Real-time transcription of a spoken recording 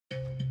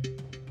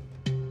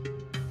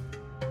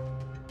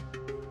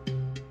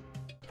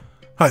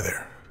Hi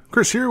there,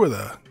 Chris here with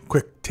a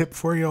quick tip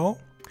for you all.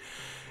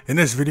 In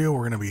this video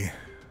we're going to be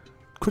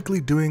quickly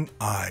doing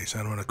eyes.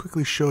 I'm going to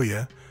quickly show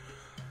you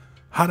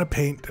how to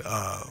paint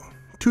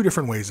two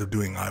different ways of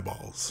doing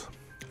eyeballs.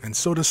 And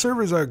so to serve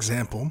as our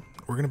example,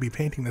 we're going to be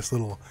painting this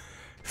little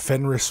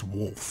Fenris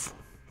wolf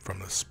from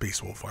the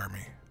Space Wolf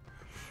Army.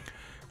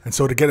 And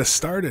so to get us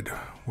started,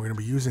 we're going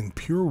to be using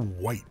pure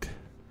white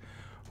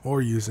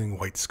or using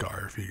white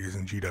scar if you're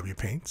using GW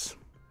paints.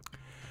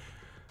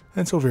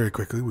 And so very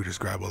quickly, we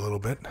just grab a little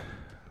bit,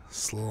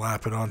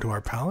 slap it onto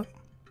our palette,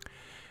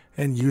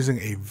 and using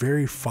a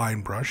very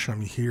fine brush,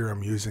 I'm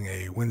using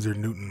a Winsor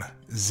Newton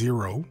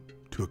 0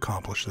 to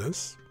accomplish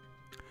this.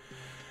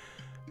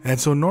 And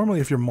so normally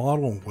if your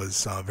model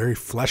was very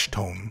flesh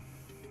tone,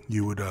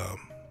 you would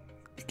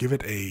give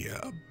it a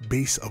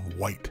base of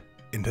white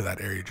into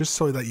that area, just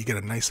so that you get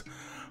a nice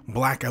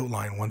black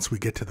outline once we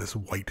get to this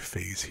white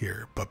phase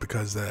here. But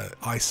because the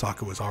eye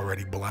socket was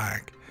already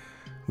black,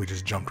 we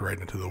just jumped right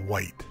into the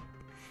white.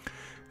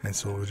 And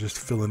so we're just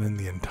filling in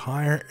the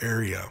entire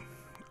area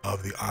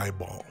of the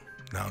eyeball.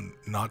 Now,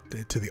 not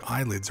to the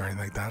eyelids or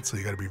anything like that, so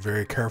you got to be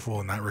very careful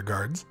in that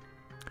regards.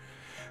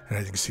 And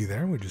as you can see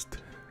there, we just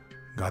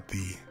got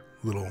the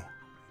little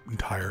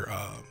entire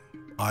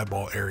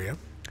eyeball area.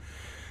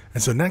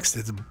 And so next,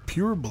 it's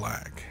pure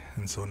black.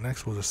 And so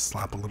next, we'll just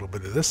slap a little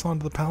bit of this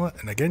onto the palette.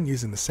 And again,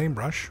 using the same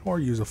brush, or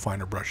use a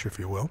finer brush if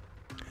you will.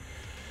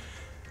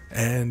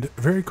 And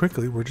very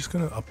quickly, we're just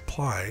going to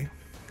apply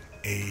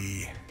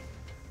a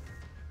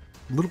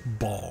little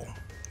ball.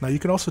 Now you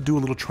can also do a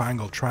little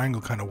triangle. Triangle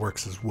kind of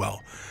works as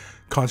well,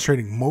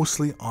 concentrating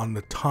mostly on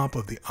the top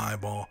of the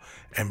eyeball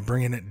and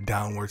bringing it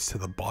downwards to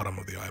the bottom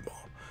of the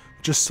eyeball,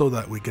 just so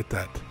that we get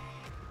that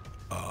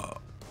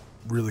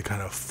really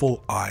kind of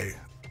full eye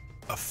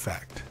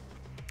effect.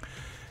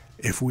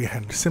 If we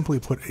had simply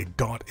put a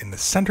dot in the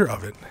center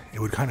of it, it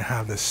would kind of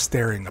have this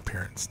staring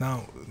appearance.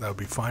 Now that would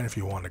be fine if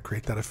you want to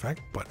create that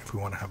effect, but if we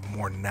want to have a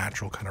more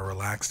natural kind of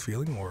relaxed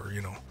feeling, or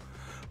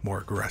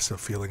more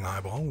aggressive feeling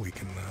eyeball, we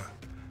can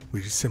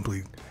we just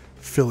simply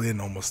fill in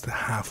almost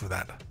half of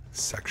that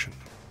section.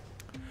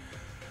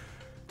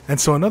 And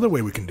so another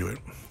way we can do it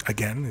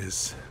again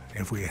is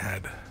if we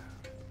had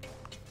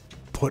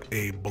put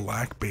a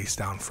black base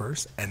down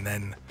first and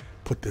then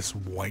put this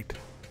white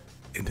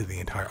into the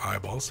entire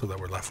eyeball, so that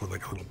we're left with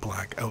like a little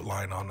black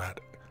outline on that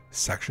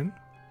section.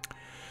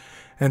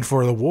 And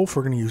for the wolf,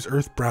 we're going to use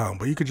earth brown,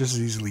 but you could just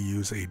as easily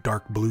use a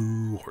dark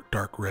blue or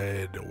dark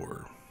red,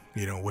 or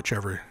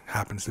whichever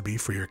happens to be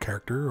for your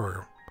character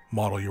or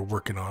model you're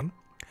working on.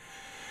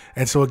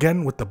 And so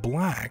again, with the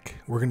black,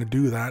 we're going to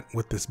do that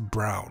with this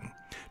brown.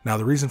 Now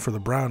the reason for the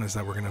brown is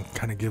that we're going to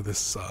kind of give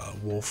this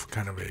wolf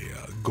kind of a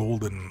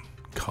golden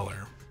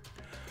color,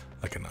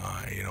 like an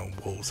eye.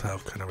 Wolves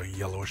have kind of a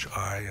yellowish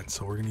eye, and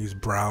so we're going to use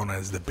brown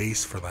as the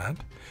base for that.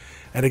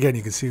 And again,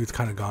 you can see it's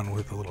kind of gone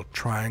with a little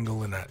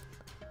triangle in that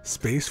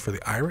space for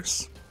the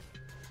iris.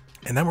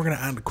 And then we're going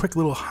to add a quick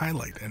little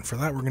highlight, and for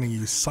that we're going to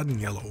use sudden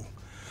yellow.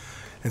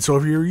 And so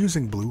if you're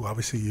using blue,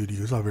 obviously you'd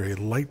use a very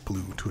light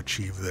blue to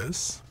achieve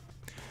this.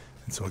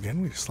 And so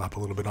again, we just slap a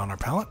little bit on our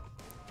palette,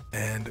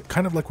 and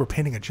kind of like we're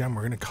painting a gem,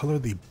 we're going to color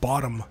the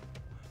bottom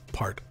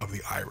part of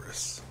the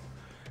iris.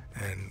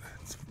 And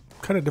it's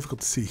kind of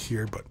difficult to see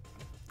here, but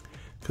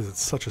because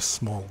it's such a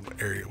small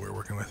area we're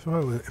working with,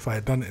 if I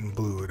had done it in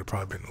blue, it would have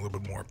probably been a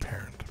little bit more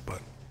apparent.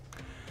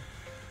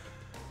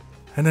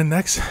 And then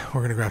next,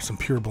 we're going to grab some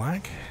pure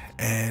black,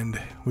 and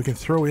we can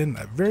throw in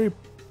that very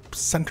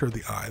center of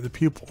the eye, the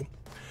pupil.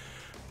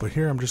 But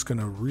here I'm just going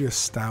to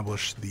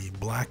reestablish the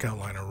black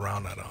outline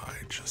around that eye,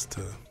 just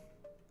to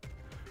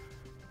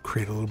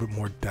create a little bit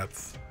more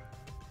depth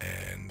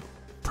and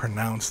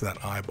pronounce that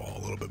eyeball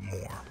a little bit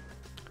more.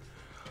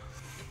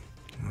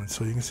 And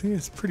so you can see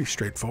it's pretty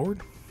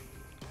straightforward.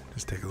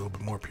 Just take a little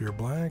bit more pure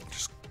black,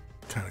 just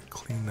kind of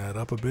clean that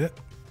up a bit.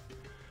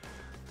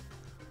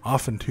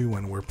 Often too,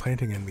 when we're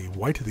painting in the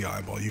white of the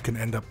eyeball, you can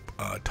end up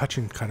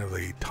touching kind of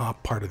the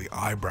top part of the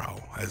eyebrow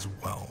as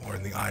well, or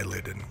in the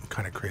eyelid, and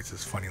kind of creates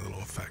this funny little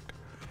effect.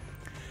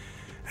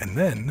 And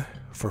then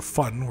for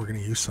fun, we're going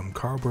to use some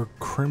Carlsberg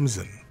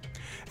Crimson,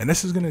 and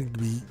this is going to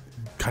be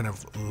kind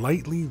of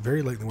lightly,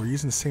 very lightly. We're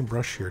using the same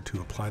brush here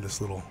to apply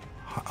this little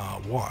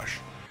wash.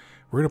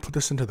 We're going to put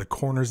this into the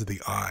corners of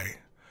the eye,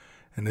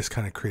 and this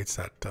kind of creates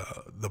that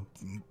the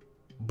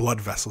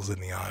blood vessels in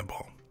the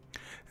eyeball.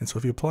 And so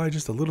if you apply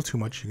just a little too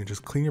much, you can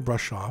just clean your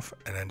brush off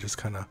and then just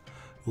kind of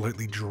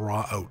lightly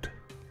draw out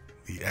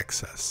the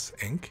excess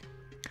ink.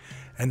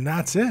 And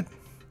that's it.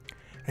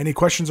 Any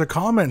questions or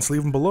comments,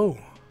 leave them below.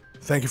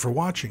 Thank you for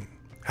watching.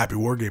 Happy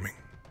wargaming.